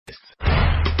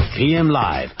PM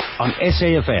Live on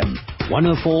SAFM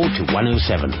 104 to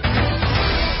 107.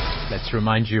 Let's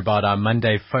remind you about our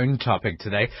Monday phone topic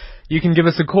today. You can give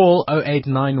us a call,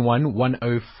 0891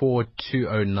 104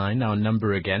 209. Our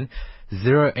number again,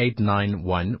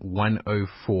 0891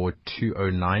 104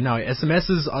 209. Our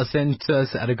SMSs are sent to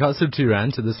us at a cost of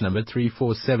R2 to this number,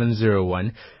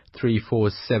 34701.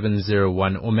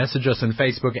 34701, or message us on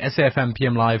Facebook, SAFM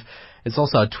PM Live. It's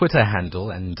also our Twitter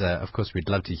handle, and of course we'd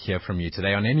love to hear from you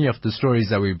today on any of the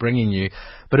stories that we're bringing you.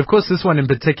 But of course this one in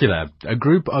particular, a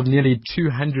group of nearly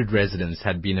 200 residents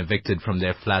had been evicted from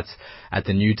their flats at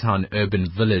the Newtown urban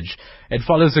village. It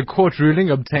follows a court ruling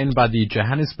obtained by the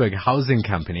Johannesburg Housing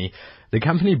Company. The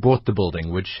company bought the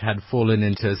building, which had fallen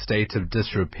into a state of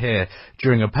disrepair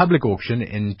during a public auction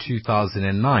in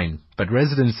 2009. But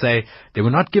residents say they were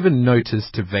not given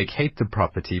notice to vacate the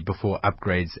property before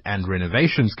upgrades and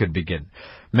renovations could begin.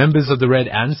 Members of the Red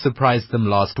Ants surprised them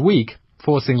last week,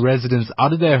 forcing residents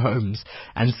out of their homes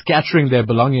and scattering their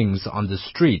belongings on the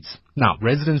streets. Now,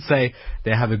 residents say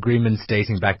they have agreements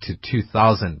dating back to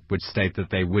 2000, which state that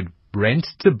they would rent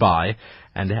to buy,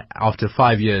 and after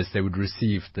 5 years they would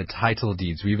receive the title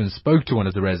deeds. We even spoke to one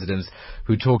of the residents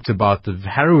who talked about the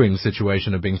harrowing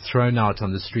situation of being thrown out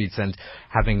on the streets and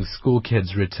having school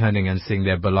kids returning and seeing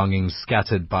their belongings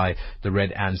scattered by the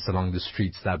Red Ants along the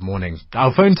streets that morning.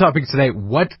 Our phone topic today,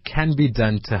 what can be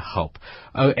done to help?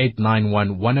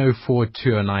 0891 104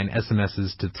 209,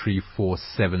 SMSs to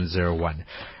 34701.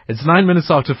 It's 9 minutes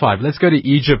after 5. Let's go to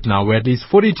Egypt now, where at least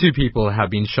 42 people have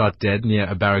been shot dead near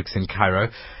a barracks in Cairo.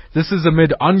 This is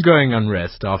amid ongoing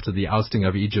unrest after the ousting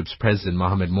of Egypt's President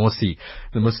Mohamed Morsi.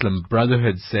 The Muslim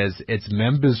Brotherhood says its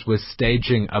members were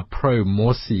staging a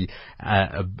pro-Morsi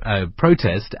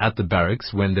protest at the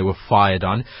barracks when they were fired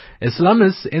on.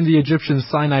 Islamists in the Egyptian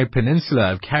Sinai Peninsula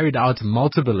have carried out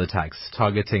multiple attacks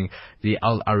targeting the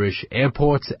Al Arish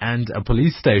airport and a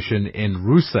police station in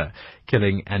Rusa,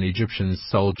 killing an Egyptian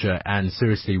soldier and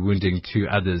seriously wounding 2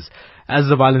 others. As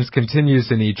the violence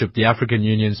continues in Egypt, the African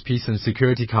Union's Peace and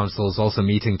Security Council is also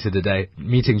meeting today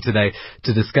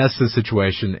to discuss the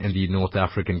situation in the North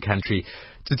African country.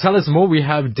 To tell us more, we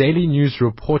have Daily News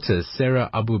reporter Sarah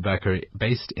Abu Bakr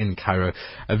based in Cairo.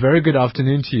 A very good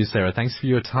afternoon to you, Sarah. Thanks for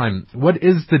your time. What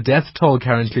is the death toll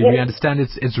currently? We understand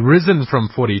it's risen from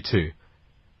 42.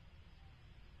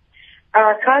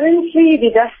 Currently,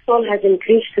 the death toll has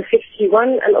increased to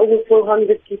 51 and over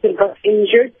 400 people got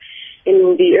injured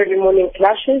in the early morning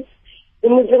clashes. The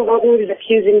Muslim Brotherhood is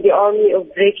accusing the army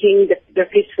of breaking the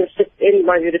peaceful sit-in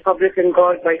by the Republican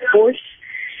Guard by force.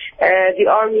 The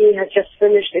army has just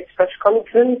finished its press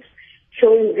conference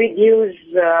showing videos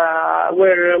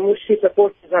where Morsi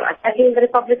supporters are attacking the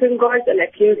Republican Guard and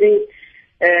accusing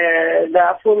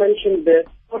the aforementioned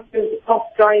supporters of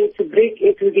trying to break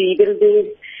into the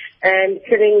building and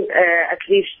killing at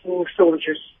least 2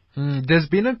 soldiers. There's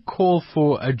been a call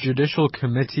for a judicial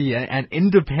committee, an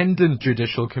independent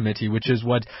judicial committee, which is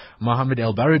what Mohammed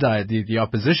El-Baradei, the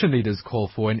opposition leaders, call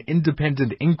for, an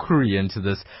independent inquiry into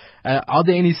this. Are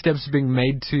there any steps being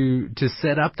made to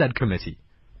set up that committee?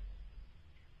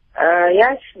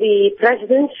 Yes, the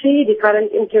presidency, the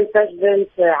current interim president,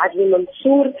 Adli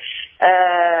Mansour,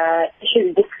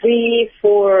 issued a decree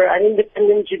for an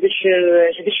independent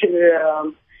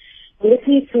judicial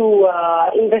committee to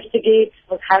investigate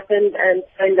what happened and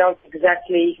find out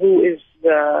exactly who is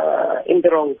in the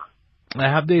wrong.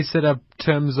 Have they set up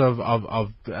terms of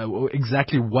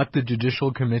exactly what the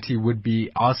judicial committee would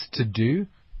be asked to do?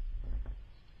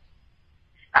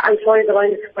 I'm sorry, the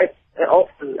line is quite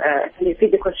often. Can you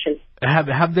repeat the question?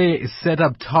 Have they set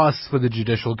up tasks for the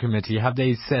judicial committee? Have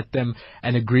they set them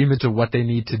an agreement of what they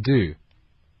need to do?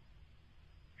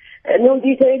 No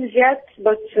details yet,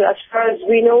 but as far as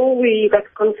we know, we got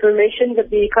confirmation that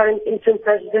the current interim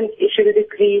president issued a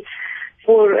decree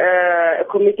for a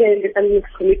committee, an independent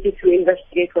committee, to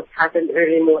investigate what happened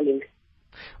early morning.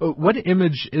 What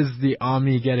image is the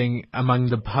army getting among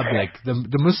the public?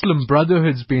 The Muslim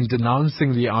Brotherhood's been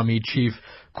denouncing the army chief,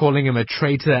 calling him a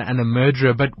traitor and a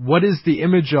murderer, but what is the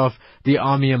image of the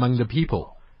army among the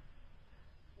people?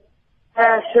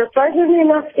 Surprisingly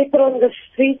enough, people on the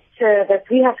streets that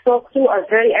we have talked to are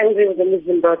very angry with the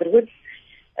Muslim Brotherhood.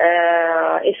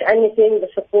 If anything, the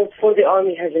support for the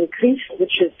army has increased,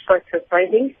 which is quite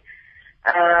surprising,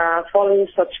 following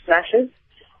such clashes.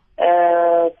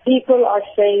 People are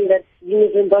saying that the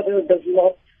Muslim Brotherhood does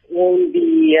not want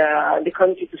the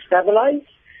country to stabilize,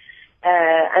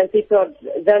 and people are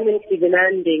vehemently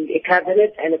demanding a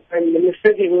cabinet and a prime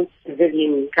minister. They want a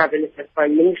civilian cabinet and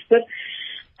prime minister.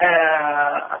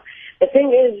 The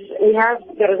thing is, we have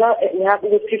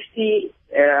over 50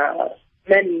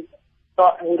 men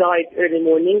who died early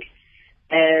morning,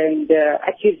 and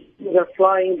accusations are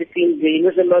flying between the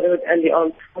Muslim Brotherhood and the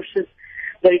armed forces.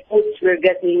 The reports we're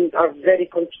getting are very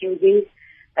confusing.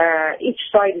 Each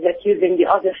side is accusing the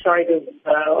other side of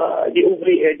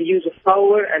the use of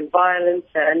power and violence,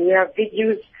 and we have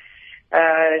videos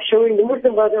showing the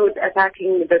Muslim Brotherhood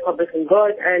attacking the Republican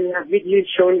Guard, and we have videos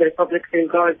showing the Republican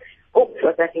Guard also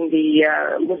attacking the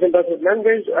Muslim Brotherhood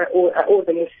members or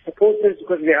the Muslim supporters,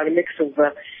 because we are a mix of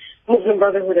Muslim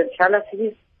Brotherhood and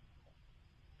Salafis.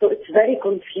 So it's very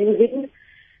confusing.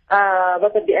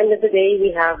 But at the end of the day,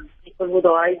 we have people who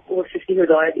died, over 50 who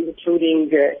died, including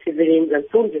civilians and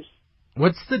soldiers.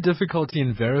 What's the difficulty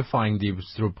in verifying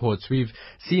these reports? We've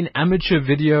seen amateur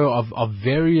video of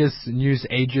various news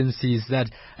agencies that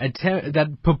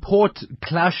purport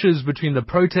clashes between the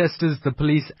protesters, the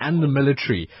police, and the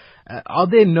military. Are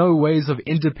there no ways of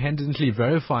independently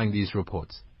verifying these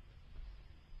reports?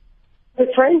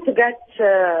 We're trying to get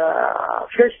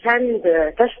first-hand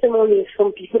testimonies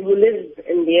from people who live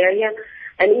in the area,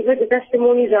 and even the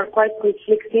testimonies are quite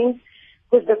conflicting,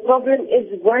 because the problem is,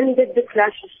 when did the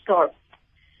clashes start?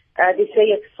 They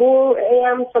say at 4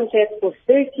 a.m., some say at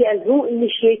 4:30, and who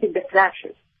initiated the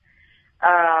clashes?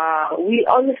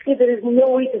 Honestly, there is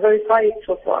no way to verify it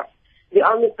so far. The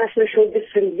army personnel show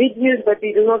different videos, but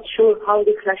they do not show how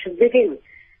the clashes begin.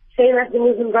 Same as the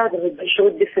Muslim Brotherhood, they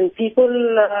showed different people,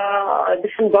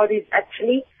 different bodies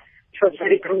actually, which was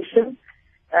very gruesome.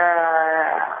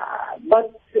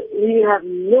 But we have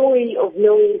no way of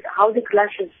knowing how the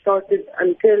clashes started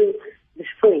until this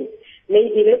point.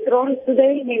 Maybe later on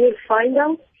today we will find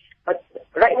out, but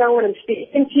right now when I'm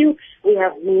speaking to you, we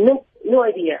have no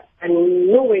idea and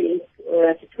no way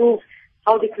to prove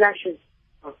how the clashes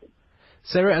started.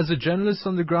 Sarah, as a journalist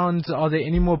on the ground, are there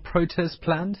any more protests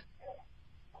planned?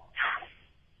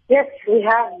 Yes, we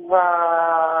have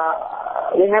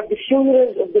the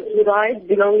funerals of the who died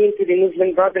belonging to the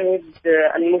Muslim Brotherhood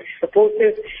and Muslim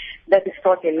supporters. That is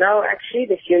starting now, actually.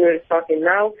 The funeral is starting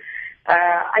now.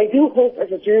 I do hope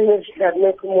as a journalist that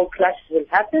no more clashes will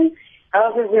happen.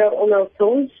 However, we are on our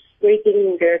toes,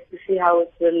 waiting to see how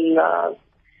it will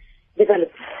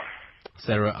develop.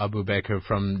 Sarah Abu Bakr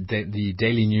from the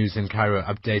Daily News in Cairo,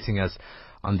 updating us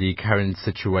on the current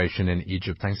situation in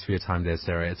Egypt. Thanks for your time there,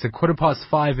 Sarah. It's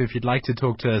 5:15. If you'd like to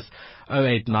talk to us,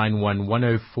 0891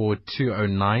 104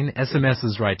 209.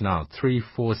 SMSs right now,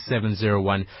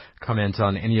 34701. Comment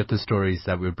on any of the stories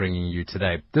that we're bringing you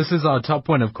today. This is our top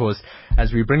one, of course,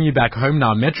 as we bring you back home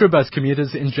now. Metrobus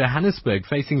commuters in Johannesburg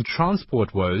facing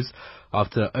transport woes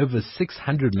after over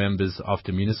 600 members of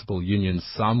the municipal union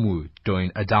SAMWU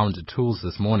downed tools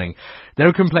this morning.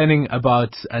 They're complaining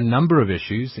about a number of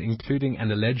issues, including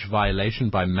an alleged violation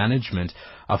by management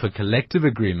of a collective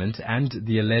agreement and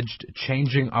the alleged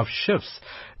changing of shifts.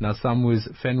 Now, SAMWU's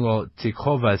Fenwell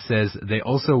Tikova says they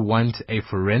also want a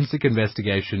forensic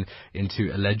investigation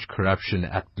into alleged corruption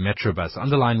at Metrobus. On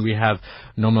the line, we have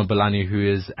Norma Balani, who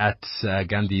is at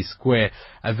Gandhi Square.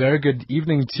 A very good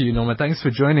evening to you, Norma. Thanks for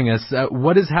joining us.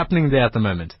 What is happening there at the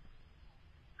moment?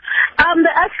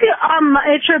 There actually are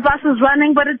metro buses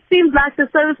running, but it seems like the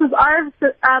services are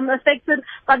affected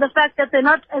by the fact that there are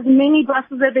not as many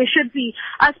buses as there should be.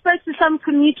 I spoke to some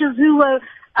commuters who were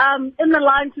in the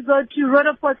line to go to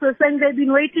Rhodoport, who were saying they've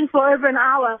been waiting for over an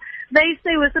hour. They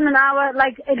say within an hour,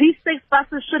 like at least 6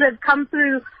 buses should have come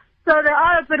through. So they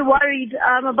are a bit worried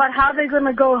about how they're going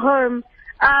to go home.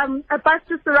 A bus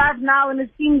just arrived now, and it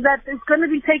seems that it's going to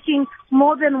be taking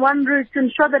more than one route to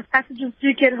ensure that passengers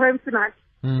do get home tonight.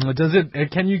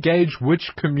 Can you gauge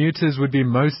which commuters would be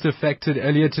most affected?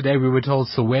 Earlier today we were told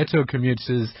Soweto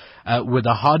commuters were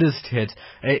the hardest hit.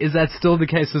 Is that still the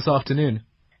case this afternoon?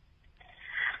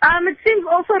 It seems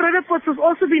also Rhodoport has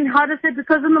also been hardest hit,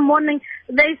 because in the morning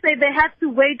they say they had to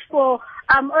wait for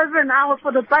over an hour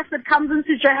for the bus that comes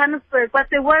into Johannesburg, but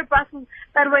there were buses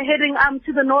that were heading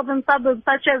to the northern suburbs,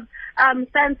 such as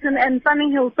Sandton and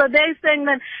Sunninghill. So they're saying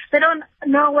that they don't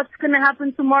know what's going to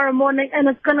happen tomorrow morning, and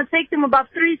it's going to take them about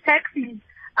 3 taxis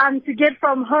to get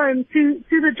from home to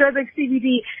the Joburg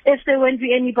CBD if there won't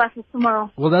be any buses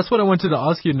tomorrow. Well, that's what I wanted to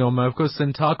ask you, Norma. Of course,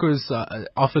 Santaco's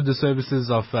offered the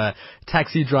services of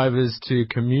taxi drivers to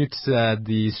commute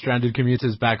the stranded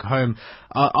commuters back home.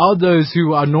 Are those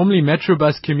who are normally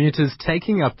Metrobus commuters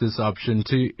taking up this option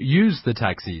to use the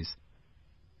taxis?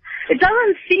 It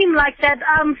doesn't seem like that.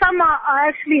 Some are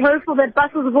actually hopeful that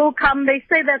buses will come. They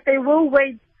say that they will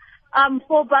wait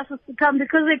for buses to come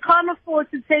because they can't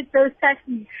afford to take those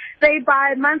taxis. They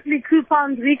buy monthly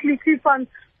coupons, weekly coupons,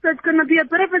 so it's going to be a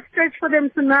bit of a stretch for them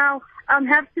to now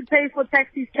have to pay for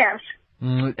taxis cash.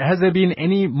 Has there been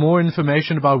any more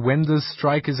information about when this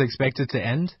strike is expected to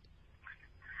end?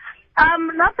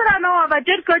 Not that I know of. I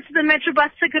did go to the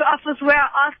Metrobus ticket office where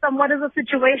I asked them what is the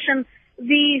situation.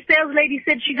 The sales lady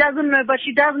said she doesn't know, but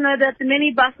she does know that the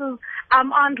many buses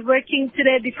aren't working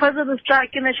today because of the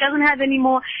strike and that she doesn't have any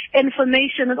more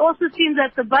information. It also seems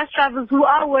that the bus drivers who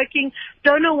are working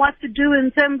don't know what to do in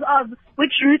terms of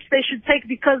which routes they should take,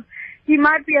 because he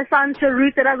might be assigned to a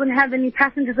route that doesn't have any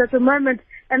passengers at the moment,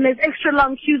 and there's extra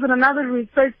long queues on another route.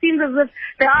 So it seems as if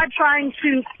they are trying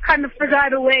to kind of figure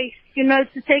out a way,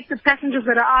 to take the passengers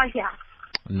that are here.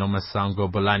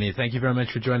 Nomasango Bolani, thank you very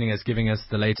much for joining us, giving us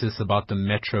the latest about the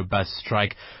Metro bus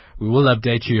strike. We will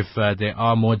update you if there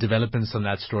are more developments on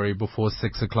that story before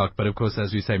 6 o'clock. But of course,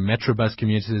 as we say, Metro bus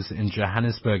commuters in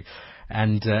Johannesburg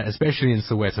and especially in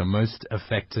Soweto most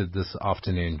affected this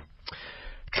afternoon.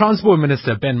 Transport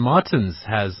Minister Ben Martins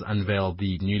has unveiled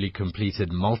the newly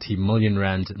completed multi-million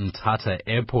rand Mthatha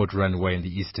Airport runway in the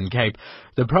Eastern Cape.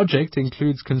 The project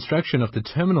includes construction of the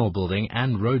terminal building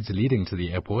and roads leading to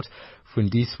the airport.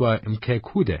 Fundiswa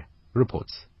Mkekude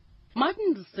reports.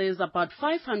 Martins says about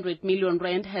 500 million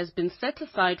rand has been set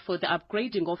aside for the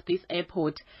upgrading of this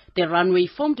airport. The runway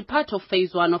formed part of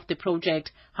phase 1 of the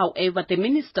project. However, the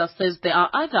minister says there are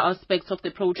other aspects of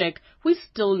the project which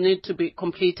still need to be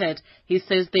completed. He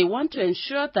says they want to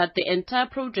ensure that the entire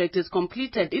project is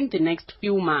completed in the next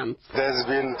few months. There's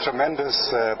been tremendous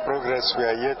progress. We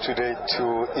are here today to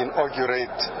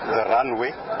inaugurate the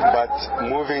runway, but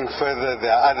moving further,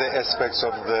 there are other aspects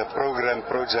of the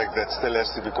project that still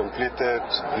has to be completed.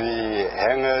 The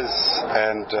hangars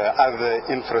and other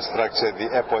infrastructure, the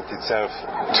airport itself,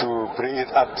 to bring it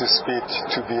up to speed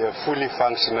to be a fully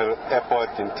functional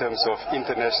airport in terms of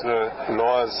international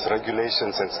laws,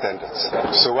 regulations and standards.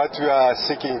 So what we are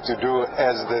seeking to do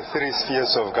as the three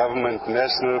spheres of government,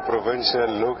 national,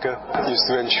 provincial, local, is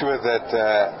to ensure that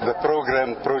the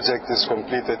project is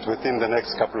completed within the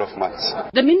next couple of months.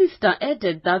 The minister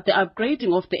added that the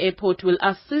upgrading of the airport will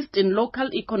assist in local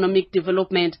economic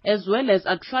development as well as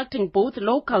attracting both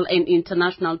local and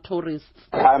international tourists.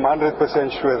 I'm 100%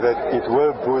 sure that it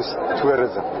will boost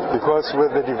tourism, because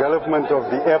with the development of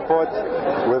the airport,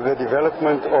 with the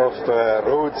development of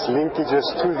roads linkages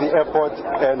to the airport,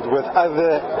 and with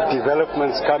other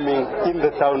developments coming in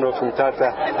the town of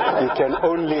Mthatha, it can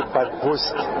only but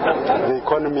boost the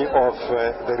economy of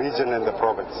the region and the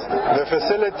province. The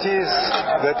facilities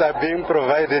that are being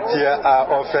provided here are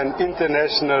of an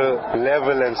international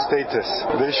level and status.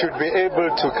 They should be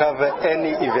able to cover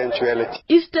any eventuality.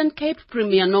 Eastern Cape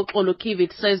Premier Nokolo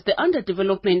Kivit says the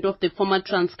underdevelopment of the former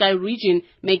Transkei region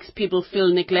makes people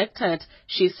feel neglected.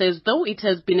 She says though it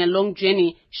has been a long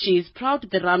journey, she is proud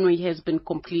the runway has been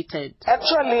completed.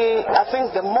 Actually, I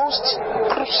think the most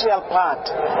crucial part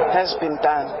has been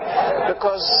done,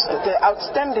 because the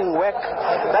outstanding work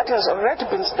that has already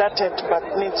been started but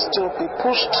needs to be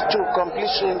pushed to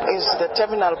completion is the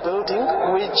terminal building,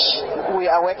 which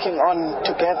we are working on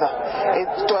together.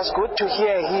 It was good to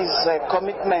hear his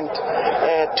commitment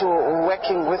to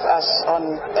working with us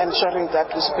on ensuring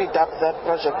that we speed up that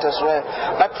project as well.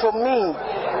 But for me,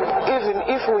 even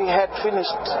if we had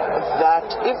finished that,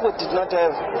 if we did not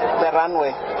have the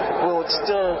runway, we would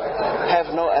still have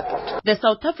no airport. The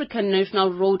South African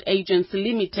National Road Agency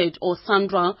Limited, or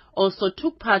SANRAL, also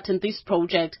took part in this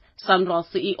project. SANRAL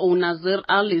CEO Nazir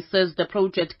Ali says the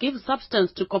project gives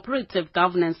substance to cooperative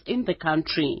governance in the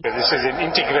country. This is an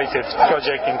integrated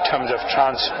project in terms of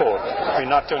transport. We're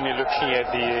not only looking at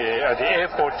the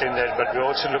airport in that, but we're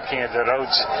also looking at the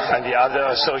roads and the other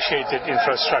associated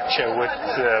infrastructure with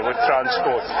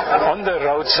transport. On the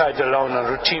roadside alone,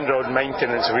 on routine road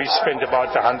maintenance, we spent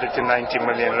about 190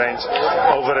 million rands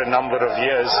over a number of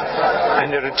years.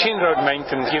 And the routine road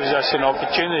maintenance gives us an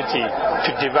opportunity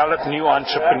to develop new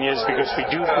entrepreneurs, because we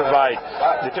do provide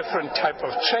the different type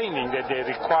of training that they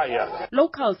require.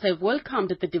 Locals have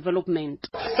welcomed the development.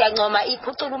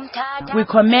 We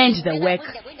commend the work.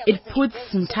 It puts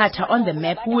Mthatha on the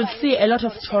map. We will see a lot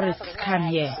of tourists come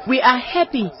here. We are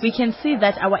happy. We can see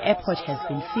that our airport has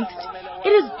been fixed. It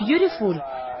is beautiful,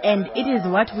 and it is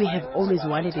what we have always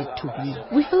wanted it to be.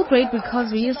 We feel great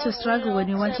because we used to struggle when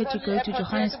we wanted to go to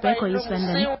Johannesburg or East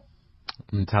London.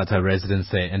 Mthatha residents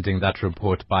there, ending that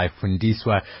report by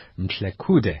Fundiswa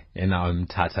Mhlekude in our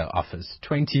Mthatha office.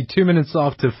 22 minutes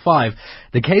after 5.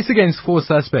 The case against 4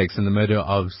 suspects in the murder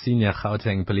of senior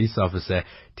Gauteng police officer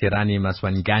Tirani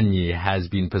Maswanganyi has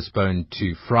been postponed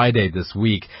to Friday this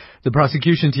week. The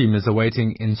prosecution team is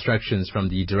awaiting instructions from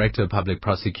the Director of Public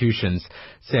Prosecutions,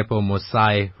 Sepo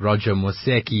Mosai, Roger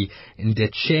Moseki,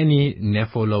 Ndetsheni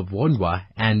Nefolobondwa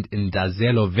and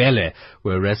Ndazelo Vele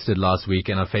were arrested last week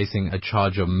and are facing a charge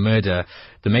charge of murder.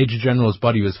 The Major General's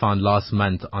body was found last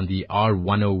month on the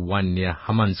R101 near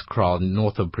Hammanskraal,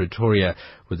 north of Pretoria,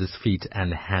 with his feet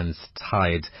and hands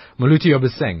tied. Moluti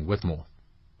Obaseng with more.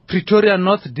 Pretoria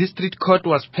North District Court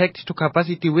was packed to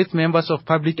capacity with members of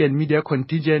public and media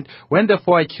contingent when the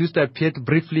 4 accused appeared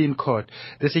briefly in court.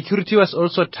 The security was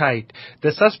also tight.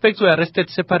 The suspects were arrested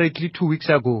separately 2 weeks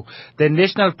ago. The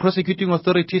National Prosecuting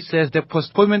Authority says the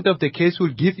postponement of the case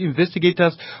will give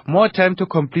investigators more time to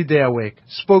complete their work.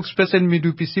 Spokesperson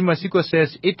Midupisi Masiko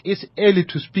says it is early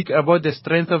to speak about the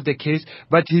strength of the case,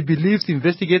 but he believes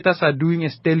investigators are doing a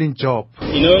sterling job.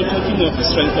 You know, talking of the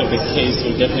strength of the case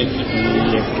will definitely be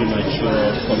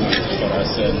premature comment for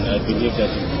us, and I believe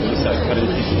that the police are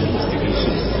currently doing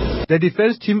investigations. The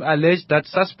defense team alleged that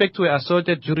suspects were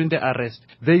assaulted during the arrest.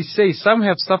 They say some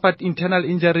have suffered internal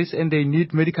injuries and they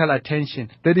need medical attention.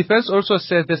 The defense also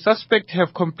says the suspects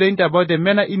have complained about the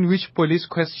manner in which police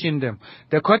questioned them.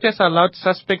 The court has allowed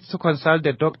suspects to consult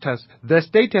the doctors. The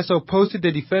state has opposed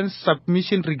the defense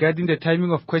submission regarding the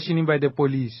timing of questioning by the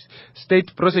police.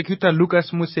 State Prosecutor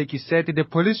Lucas Museki said the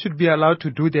police should be allowed to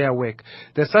do their work.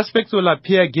 The suspects will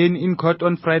appear again in court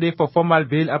on Friday for formal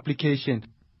bail application.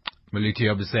 Moluti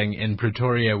Obaseng in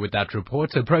Pretoria with that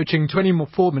report, approaching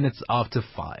 24 minutes after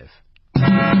 5.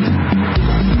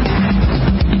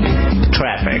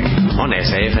 Traffic on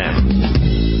SAFM.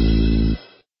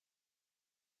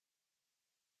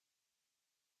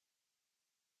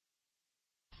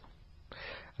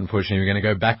 Unfortunately, we're going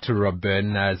to go back to Rob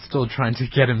Byrne, still trying to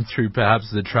get him through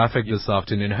perhaps the traffic this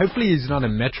afternoon. Hopefully he's not a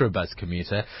Metrobus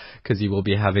commuter, because he will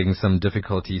be having some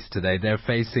difficulties today. They're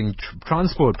facing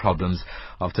transport problems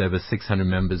after over 600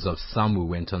 members of SAMWU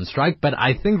went on strike. But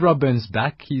I think Rob Byrne's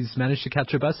back. He's managed to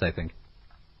catch a bus, I think.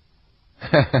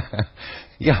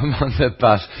 Yeah, I'm on the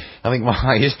bus. I think my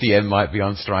SDM might be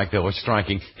on strike or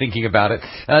striking, thinking about it.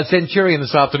 Centurion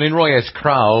this afternoon, Roy S.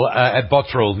 Krau at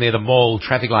Bottrell near the mall.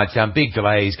 Traffic lights down, big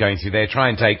delays going through there. Try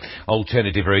and take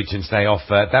alternative routes and stay off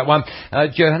that one.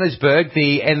 Johannesburg,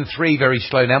 the N3 very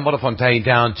slow now. Modderfontein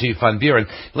down to Van Buren.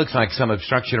 Looks like some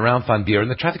obstruction around Van Buren.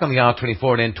 The traffic on the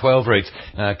R24 and N12 routes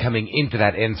coming into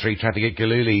that N3 traffic at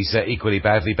Galuli's equally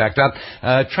badly backed up.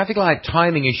 Traffic light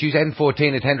timing issues.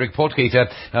 N14 at Hendrik Potgieter,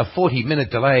 40-minute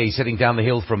delay heading down the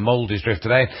hill from Muldersdrift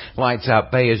today. Lights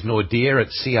out Bayers Nordier at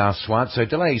CR Swart. So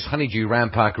delays Honeydew Ram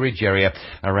Park Ridge area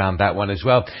around that one as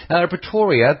well.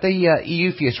 Pretoria, the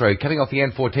Eupheus Road coming off the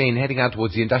N14 heading out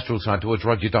towards the industrial side towards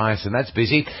Roger Dyson. That's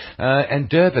busy. And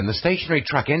Durban, the stationary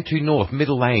truck N2 North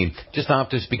middle lane just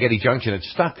after Spaghetti Junction. It's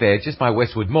stuck there just by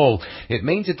Westwood Mall. It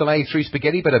means a delay through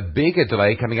Spaghetti, but a bigger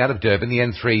delay coming out of Durban. The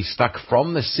N3 stuck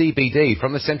from the CBD,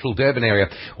 from the central Durban area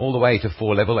all the way to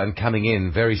 4 Level and coming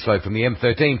in very slow from the M13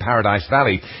 Paradise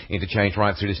Valley interchange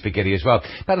right through to Spaghetti as well.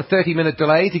 About a 30-minute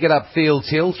delay to get up Fields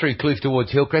Hill through Kloof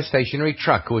towards Hillcrest. Stationary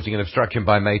truck causing an obstruction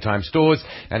by Maytime Stores.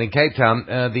 And in Cape Town,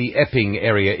 the Epping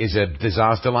area is a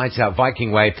disaster. Lights out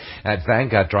Viking Way at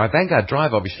Vanguard Drive. Vanguard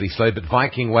Drive obviously slow, but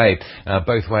Viking Way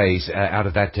both ways out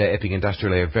of that Epping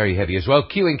industrial area very heavy as well.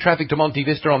 Queuing traffic to Monte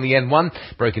Vista on the N1.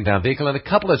 Broken down vehicle and a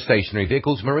couple of stationary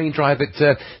vehicles. Marine Drive at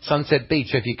Sunset Beach.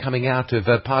 So if you're coming out of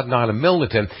Pardon Island,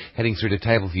 Milnerton, heading through to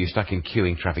Tableview, stuck in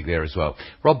queuing traffic there as well.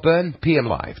 Rob Byrne, PM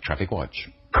Live, Traffic Watch.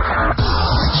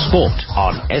 Sport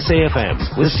on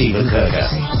SAFM with Stephen Kirker.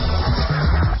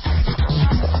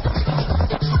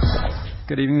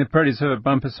 Good evening. The Proteas have a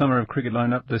bumper summer of cricket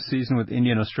lined up this season, with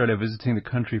India and Australia visiting the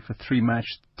country for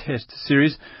 3-match test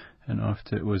series. And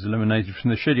after it was eliminated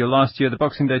from the schedule last year, the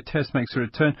Boxing Day Test makes a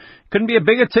return. Couldn't be a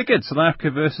bigger ticket. South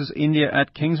Africa versus India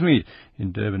at Kingsmead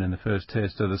in Durban in the first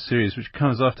test of the series, which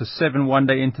comes after 7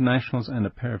 one-day internationals and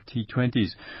a pair of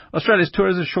T20s. Australia's tour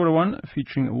is a shorter one,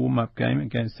 featuring a warm-up game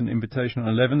against an Invitational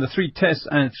 11, the 3 tests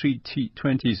and 3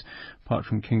 T20s. Apart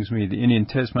from Kingsmead, the Indian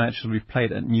Test matches will be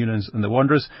played at Newlands and the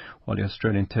Wanderers, while the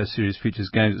Australian Test Series features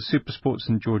games at Supersport,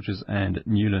 St George's and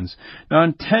Newlands. Now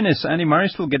in tennis, Andy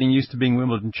Murray's still getting used to being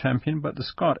Wimbledon champion, but the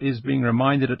Scot is being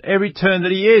reminded at every turn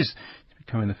that he is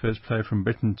becoming the first player from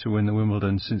Britain to win the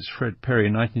Wimbledon since Fred Perry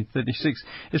in 1936.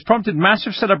 It's prompted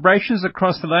massive celebrations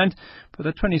across the land, but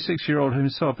the 26-year-old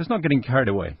himself is not getting carried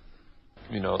away.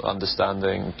 You know,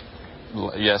 understanding,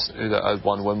 yes, that I'd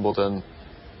won Wimbledon,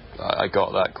 I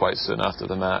got that quite soon after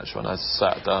the match. When I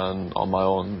sat down on my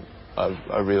own,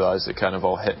 I realised it kind of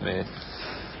all hit me.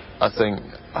 I think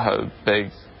how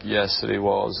big yesterday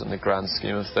was in the grand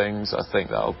scheme of things, I think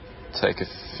that'll take a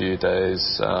few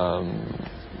days.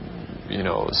 You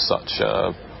know, it was such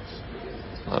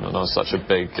a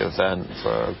big event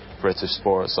for British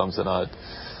sport, something I'd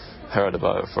heard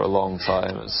about for a long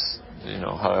time. It's, you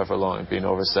know, however long it'd been,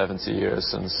 over 70 years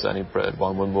since any Brit had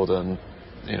won Wimbledon.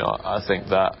 I think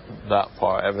that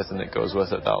part, everything that goes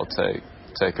with it, that'll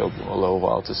take a little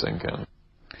while to sink in.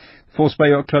 Force Bay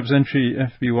Yacht Club's entry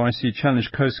FBYC Challenge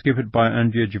co-skippered by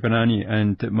Andrea Giovanni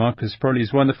and Marcus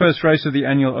Proles won the first race of the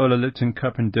annual Ola Lipton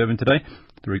Cup in Durban today.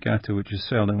 The regatta, which is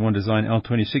sailed on one design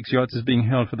L26 yachts, is being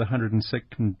held for the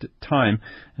 102nd time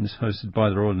and is hosted by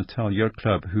the Royal Natal Yacht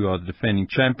Club, who are the defending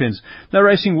champions. No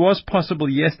racing was possible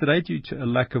yesterday due to a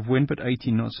lack of wind, but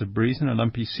 18 knots of breeze and a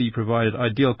lumpy sea provided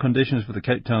ideal conditions for the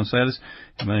Cape Town sailors,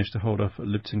 who managed to hold off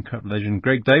Lipton Cup legend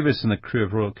Greg Davis and the crew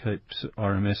of Royal Cape's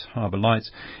RMS Harbour Lights.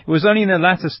 It was only in the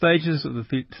latter stages of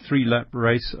the three-lap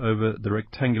race over the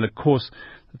rectangular course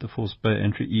that the Force Bay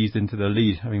entry eased into the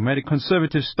lead, having made a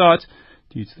conservative start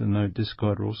due to the no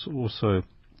discard, also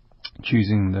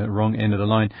choosing the wrong end of the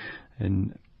line.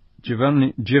 And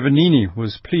Giovannini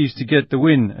was pleased to get the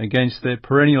win against their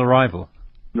perennial rival.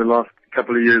 In the last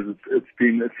couple of years, it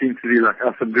seems to be like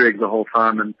us and Greg the whole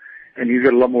time, and he's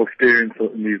got a lot more experience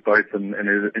in these boats and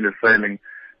in his sailing.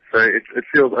 So it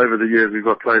feels over the years we've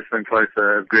got closer and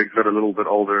closer as Greg's got a little bit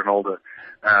older and older.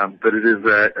 But it is,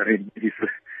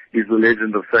 he's the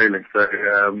legend of sailing.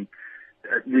 So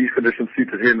these conditions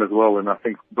suited him as well, and I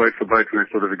think boat for boat we were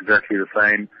sort of exactly the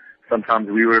same. Sometimes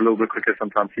we were a little bit quicker,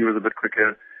 sometimes he was a bit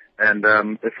quicker, and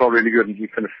it felt really good, and he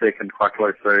finished second quite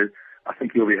close, so I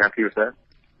think he'll be happy with that.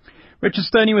 Richard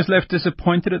Stoney was left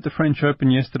disappointed at the French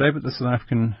Open yesterday, but the South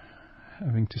African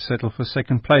having to settle for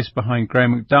second place behind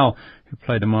Graham McDowell, who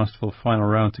played a masterful final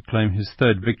round to claim his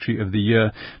third victory of the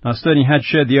year. Now, Stoney had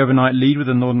shared the overnight lead with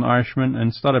the Northern Irishman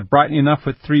and started brightly enough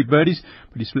with 3 birdies,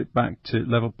 but he slipped back to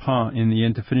level par in the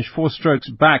end to finish 4 strokes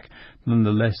back.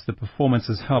 Nonetheless, the performance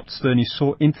has helped Stoney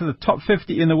soar into the top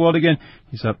 50 in the world again.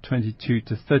 He's up 22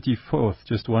 to 34th,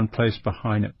 just 1 place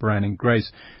behind Brandon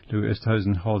Grace. Louis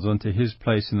Oosthuizen holds on to his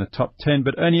place in the top 10,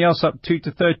 but Ernie Els up 2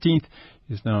 to 13th.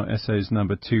 Is now SA's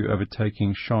number 2,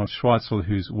 overtaking Charles Schwartzel,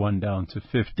 who's 1 down to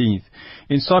 15th.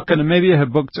 In soccer, Namibia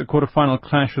have booked a quarter-final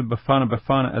clash with Bafana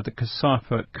Bafana at the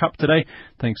COSAFA Cup today,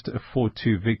 thanks to a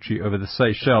 4-2 victory over the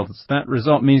Seychelles. That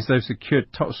result means they've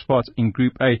secured top spots in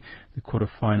Group A. The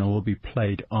quarter-final will be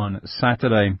played on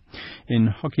Saturday. In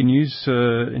hockey news,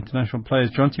 international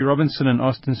players Jonty Robinson and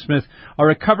Austin Smith are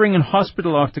recovering in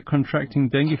hospital after contracting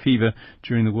dengue fever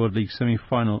during the World League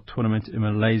semi-final tournament in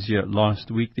Malaysia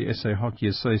last week. The SA Hockey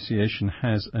Association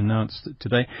has announced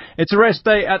today. It's a rest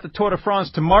day at the Tour de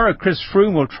France tomorrow. Chris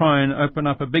Froome will try and open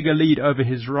up a bigger lead over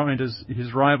his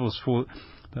rivals for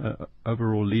the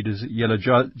overall leaders yellow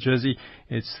jersey.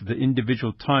 It's the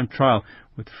individual time trial,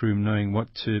 with Froome knowing what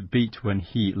to beat when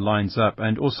he lines up,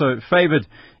 and also favoured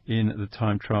in the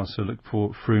time trial, so look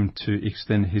for Froome to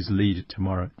extend his lead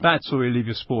tomorrow. That's where we leave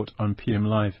your sport on PM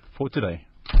Live for today.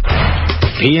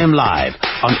 PM Live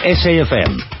on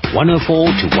SAFM 104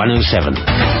 to 107.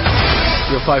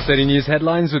 Your 5:30 news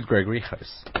headlines with Gregory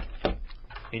House.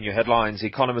 In your headlines,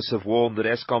 economists have warned that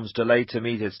Eskom's delay to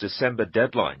meet its December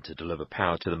deadline to deliver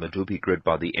power to the Medupi grid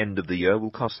by the end of the year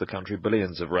will cost the country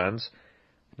billions of rands.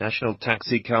 National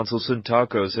Taxi Council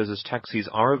Sintaco says its taxis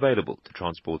are available to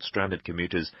transport stranded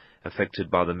commuters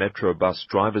affected by the Metro bus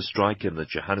driver strike in the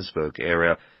Johannesburg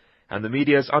area. And the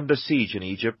media is under siege in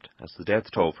Egypt as the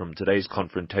death toll from today's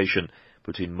confrontation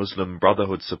between Muslim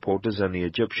Brotherhood supporters and the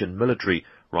Egyptian military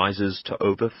rises to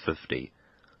over 50.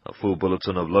 A full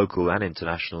bulletin of local and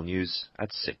international news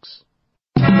at 6.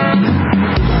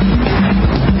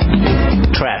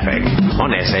 Traffic on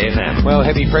SAFM. Well,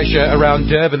 heavy pressure around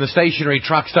Durban. The stationary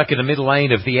truck stuck in the middle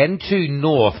lane of the N2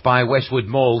 North by Westwood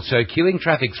Mall, so queuing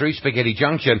traffic through Spaghetti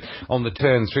Junction on the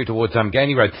turn through towards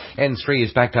Umgani Road. N3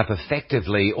 is backed up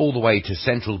effectively all the way to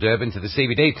central Durban to the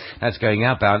CBD. That's going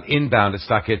outbound. Inbound is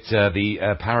stuck at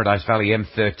the Paradise Valley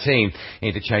M13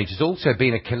 interchange. There's also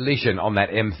been a collision on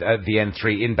that the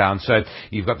N3 inbound, so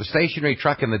you've got the stationary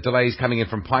truck and the delays coming in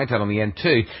from Pinetown on the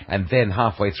N2, and then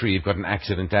halfway through you've got an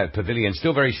accident at Pavilion.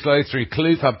 Still very slow through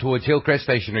Kloof up towards Hillcrest.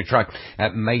 Stationary truck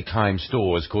at Maytime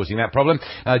Stores causing that problem.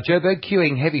 Joburg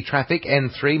queuing heavy traffic.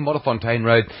 N3 Modderfontein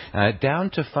Road down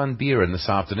to Van Buren this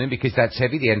afternoon because that's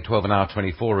heavy. The N12 and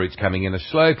R24 routes coming in are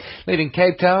slow. Leaving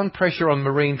Cape Town, pressure on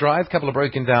Marine Drive. Couple of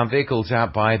broken down vehicles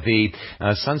out by the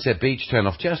Sunset Beach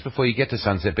turnoff just before you get to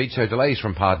Sunset Beach, so delays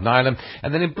from Pardon Island.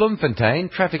 And then in Bloemfontein,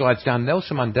 traffic lights down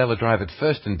Nelson Mandela Drive at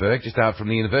Furstenberg just out from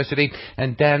the university,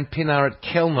 and Dan Pinnar at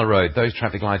Kellner Road. Those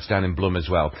traffic lights down in Bloem as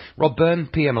well. Rob Byrne,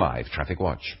 PM Live, Traffic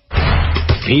Watch.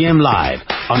 PM Live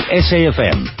on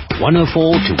SAFM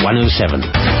 104 to 107. Thank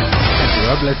you,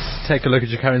 Rob. Let's take a look at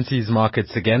your currencies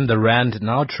markets again. The Rand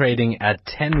now trading at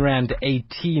 10 Rand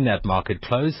 18 at market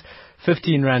close,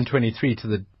 15 Rand 23 to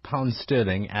the pound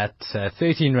sterling, at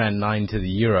 13 Rand 9 to the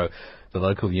euro. The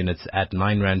local unit's at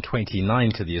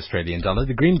R9.29 to the Australian dollar.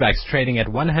 The greenback's trading at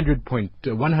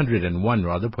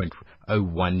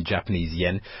 101 Japanese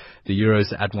yen. The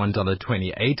euro's at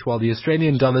 $1.28, while the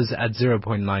Australian dollar's at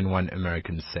 0.91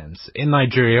 American cents. In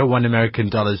Nigeria, 1 American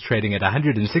dollar is trading at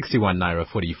 161 naira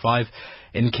 45.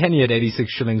 In Kenya at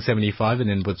 86 shillings 75, and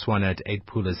in Botswana at 8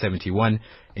 pula 71.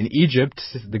 In Egypt,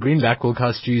 the greenback will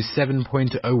cost you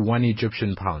 7.01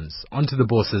 Egyptian pounds. Onto the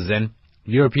bourses then.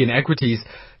 European equities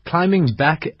climbing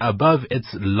back above its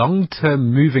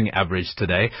long-term moving average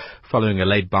today, following a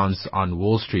late bounce on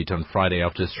Wall Street on Friday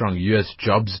after strong U.S.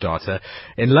 jobs data.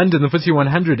 In London, the FTSE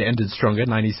 100 ended stronger,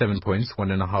 97 points,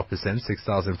 1.5%,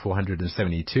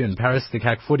 6,472. In Paris, the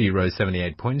CAC 40 rose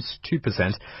 78 points,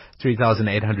 2%,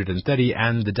 3,830.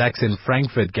 And the DAX in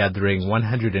Frankfurt gathering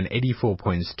 184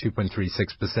 points,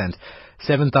 2.36%,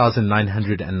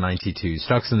 7,992.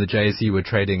 Stocks in the JSE were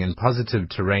trading in positive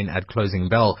terrain at closing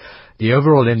bell. The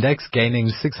overall index gaining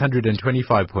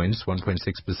 625 points,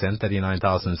 1.6%,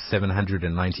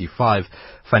 39,795.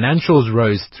 Financials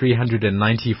rose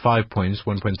 395 points,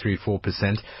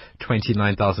 1.34%,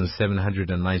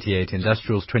 29,798.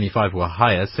 Industrials 25 were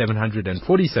higher,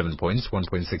 747 points,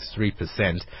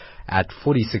 1.63%, at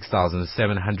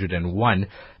 46,701.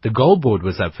 The gold board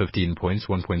was up 15 points,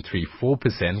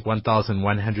 1.34%,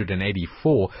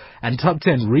 1,184. And top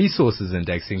 10 resources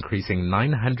index increasing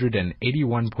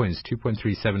 981 points,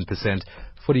 2.37%,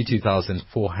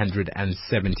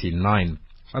 42,479.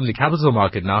 On the capital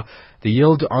market now, the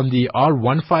yield on the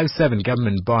R157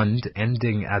 government bond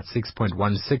ending at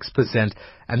 6.16%,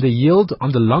 and the yield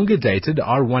on the longer dated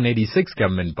R186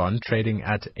 government bond trading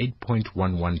at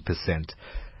 8.11%.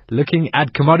 Looking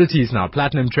at commodities now,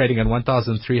 platinum trading at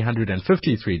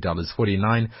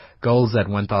 $1,353.49, gold's at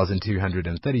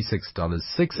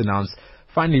 $1,236.06 an ounce.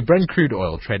 Finally, Brent crude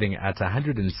oil trading at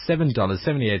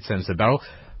 $107.78 a barrel.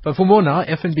 But for more now,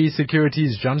 F&B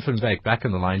Securities' John van Wyk back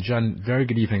on the line. John, very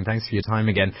good evening. Thanks for your time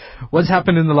again. What's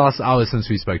happened in the last hour since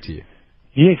we spoke to you?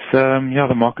 Yes,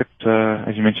 the market,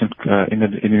 as you mentioned,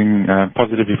 ended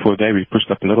positively for the day. We pushed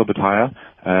up a little bit higher,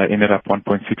 ended up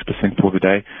 1.6% for the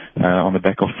day, on the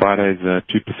back of Friday's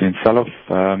 2% sell-off.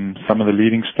 Some of the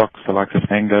leading stocks, the likes of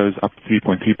Anglo's up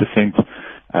 3.3%,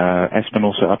 Aspen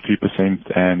also up 3%,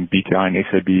 and BTI and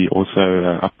SAB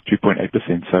also up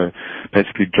 2.8%. So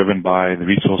basically driven by the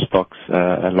resource stocks,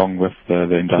 along with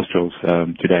the industrials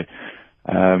today.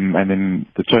 And then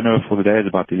the turnover for the day is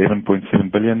about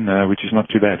 11.7 billion, which is not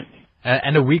too bad.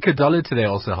 And a weaker dollar today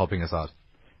also helping us out.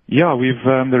 Yeah,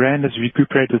 the rand has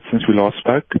recuperated since we last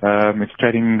spoke. It's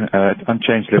trading at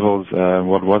unchanged levels.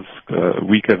 What was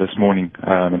weaker this morning,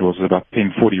 it was about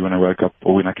 10.40 when I woke up,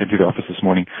 or when I came to the office this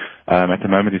morning. At the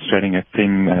moment, it's trading at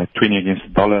 10.20 against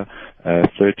the dollar,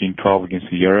 13.12 against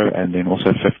the euro, and then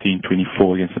also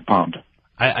 15.24 against the pound.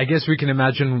 I guess we can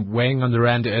imagine weighing on the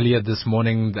rand earlier this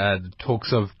morning,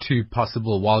 talks of 2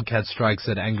 possible wildcat strikes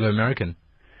at Anglo-American.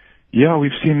 Yeah,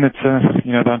 we've seen that,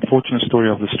 the unfortunate story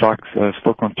of the strikes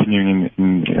still continuing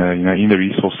in the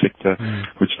resource sector,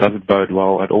 which doesn't bode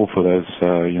well at all for those,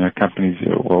 companies.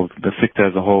 Well, the sector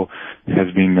as a whole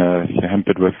has been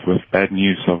hampered with bad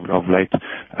news of late.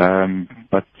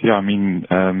 But yeah,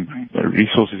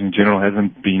 resources in general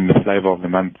hasn't been the flavor of the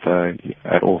month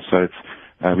at all. So it's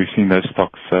we've seen those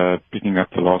stocks picking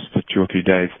up the last 2 or 3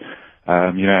 days.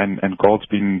 And gold's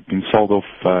been sold off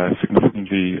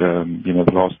significantly,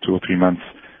 the last 2 or 3 months,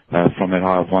 from that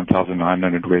high of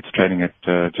 1,900, where it's trading at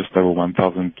just over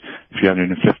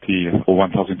 1,350 or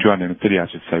 1,230, I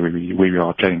should say, where we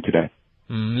are trading today.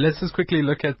 Let's just quickly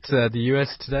look at the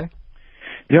US today.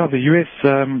 Yeah, the US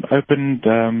opened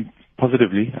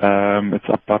positively. It's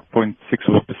up about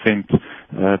 0.6%.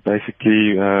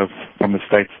 Basically, from the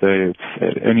States, the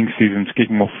earnings season's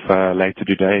kicking off later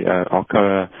today.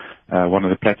 Alcoa, one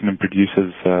of the platinum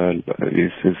producers,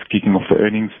 is kicking off the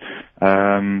earnings.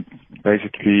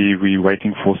 Basically, we're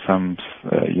waiting for some,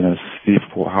 see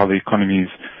for how the economy's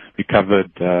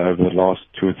recovered over the last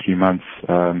 2 or 3 months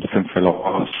since the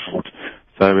last report.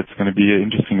 So it's going to be an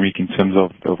interesting week in terms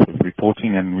of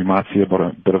reporting, and we might see a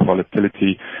bit of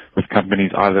volatility with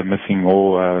companies either missing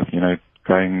or,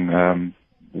 going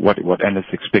what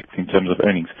analysts expect in terms of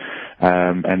earnings.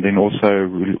 And then also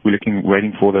we're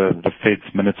waiting for the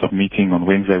Fed's minutes of meeting on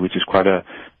Wednesday, which is quite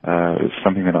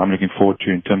something that I'm looking forward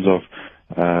to in terms of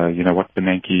what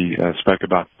Bernanke spoke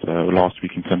about last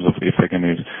week in terms of if they're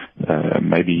going to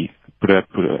maybe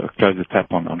close the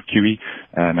tap on QE,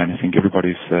 and I think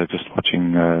everybody's just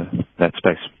watching that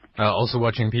space. Also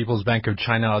watching People's Bank of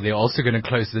China. Are they also going to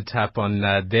close the tap on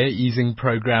their easing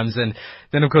programs? And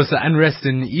then, of course, the unrest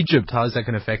in Egypt. How is that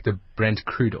going to affect the Brent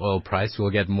crude oil price?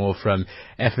 We'll get more from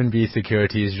F&B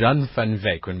Securities' Jean van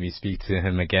Wyk when we speak to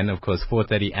him again. Of course,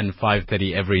 4:30 and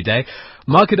 5:30 every day.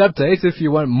 Market update if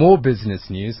you want more business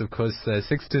news. Of course,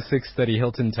 6 to 6:30.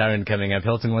 Hilton Tarrant coming up.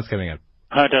 Hilton, what's coming up?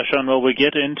 Hi, Dashan. Well, we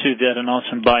get into that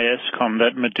announcement by Eskom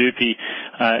that Medupi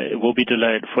will be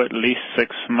delayed for at least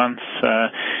 6 months.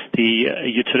 The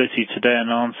utility today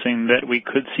announcing that we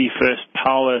could see first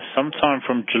power sometime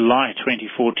from July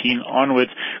 2014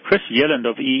 onwards. Chris Yelland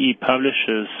of EE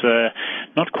Publishers,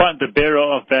 not quite the bearer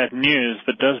of bad news,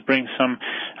 but does bring some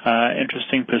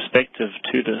interesting perspective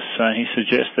to this. He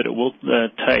suggests that it will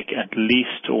take at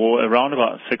least or around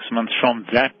about 6 months from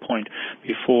that point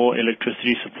before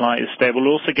electricity supply is stable.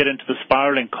 We'll also get into the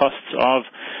spiraling costs of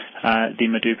the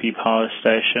Medupi power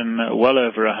station. Well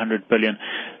over 100 billion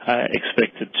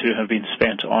expected to have been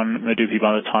spent on Medupi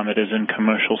by the time it is in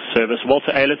commercial service.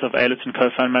 Walter Eilert of Eilert &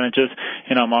 Co-Fund Managers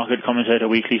in our Market Commentator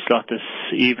Weekly slot this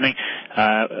evening.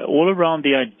 All around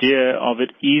the idea of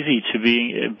it easy to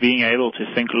being able to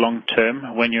think long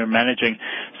term when you're managing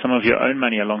some of your own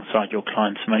money alongside your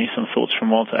clients' money. Some thoughts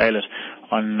from Walter Eilert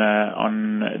on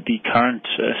the current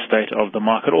state of the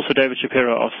market. Also, David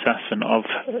Shapiro of Sasfin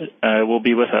will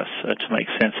be with us to make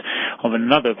sense of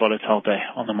another volatile day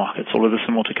on the markets. All of this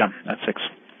and more to come at 6.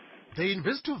 The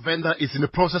investor vendor is in the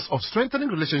process of strengthening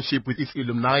relationship with its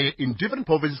alumni in different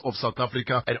provinces of South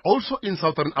Africa and also in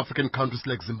southern African countries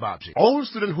like Zimbabwe. All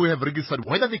students who have registered,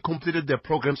 whether they completed their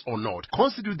programs or not,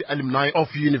 constitute the alumni of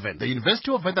Univen. The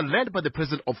investor vendor, led by the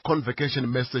president of Convocation,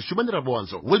 Mr. Shumani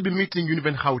Rabwanzo, will be meeting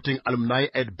Univen Gauteng alumni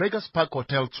at Beggars Park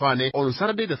Hotel Tshwane on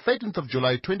Saturday the 13th of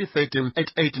July 2013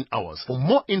 at 18 hours. For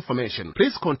more information,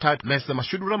 please contact Mr.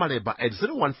 Mashudu Ramaleba at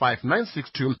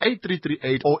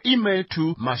 015-962-8338 or email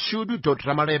to mashudu.ramaleba@univen.ac.za.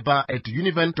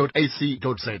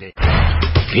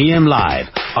 PM Live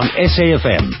on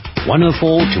SAFM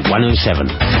 104 to 107.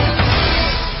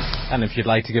 And if you'd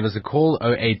like to give us a call,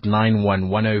 0891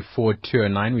 104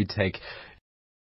 209, we take